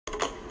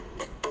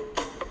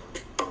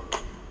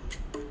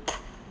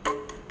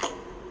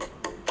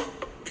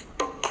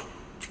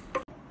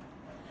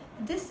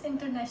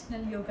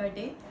International Yoga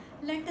Day,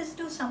 let us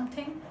do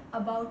something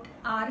about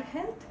our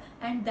health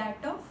and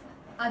that of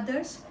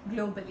others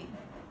globally.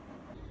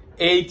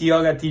 8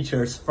 yoga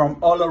teachers from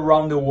all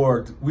around the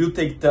world will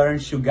take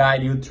turns to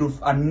guide you through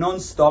a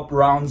non-stop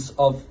rounds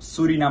of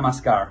Surya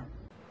Namaskar.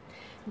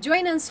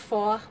 Join us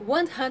for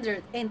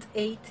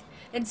 108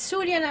 and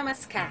Surya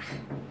Namaskar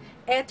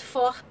at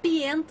 4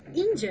 p.m.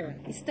 India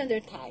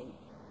Standard Time,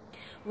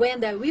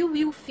 when we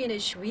will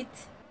finish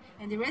with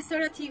and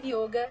restorative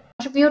yoga.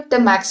 Contribute the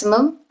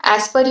maximum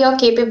as per your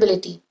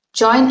capability.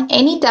 Join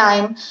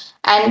anytime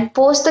and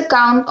post the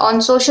count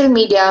on social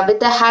media with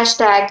the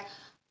hashtag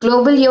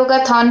Global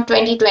Yogathon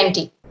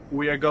 2020.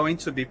 We are going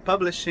to be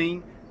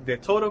publishing the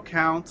total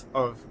count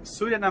of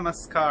Surya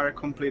Namaskar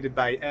completed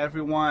by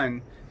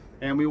everyone,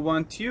 and we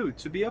want you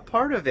to be a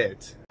part of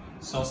it.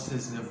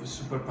 Solstice is a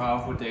super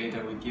powerful day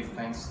that we give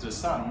thanks to the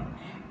sun,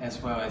 as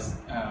well as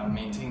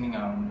maintaining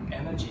our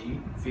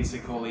energy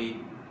physically,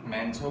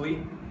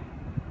 mentally,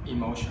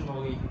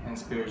 emotionally, and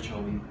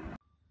spiritually.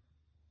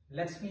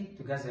 Let's meet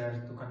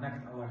together to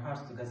connect our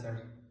hearts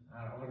together,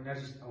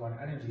 our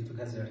energy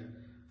together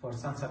for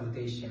sun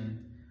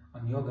salutation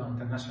on Yoga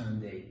International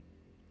Day.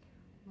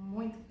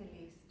 Muito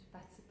feliz de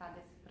participar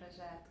desse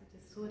projeto de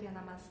Surya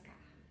Namaskar.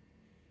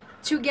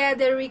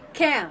 Together we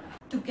can.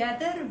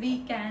 Together we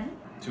can.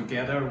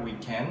 Together we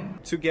can.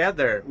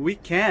 Together we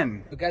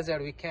can. Together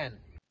we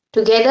can.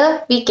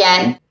 Together we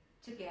can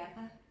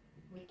Together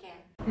we can.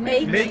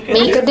 Make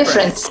make a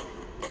difference.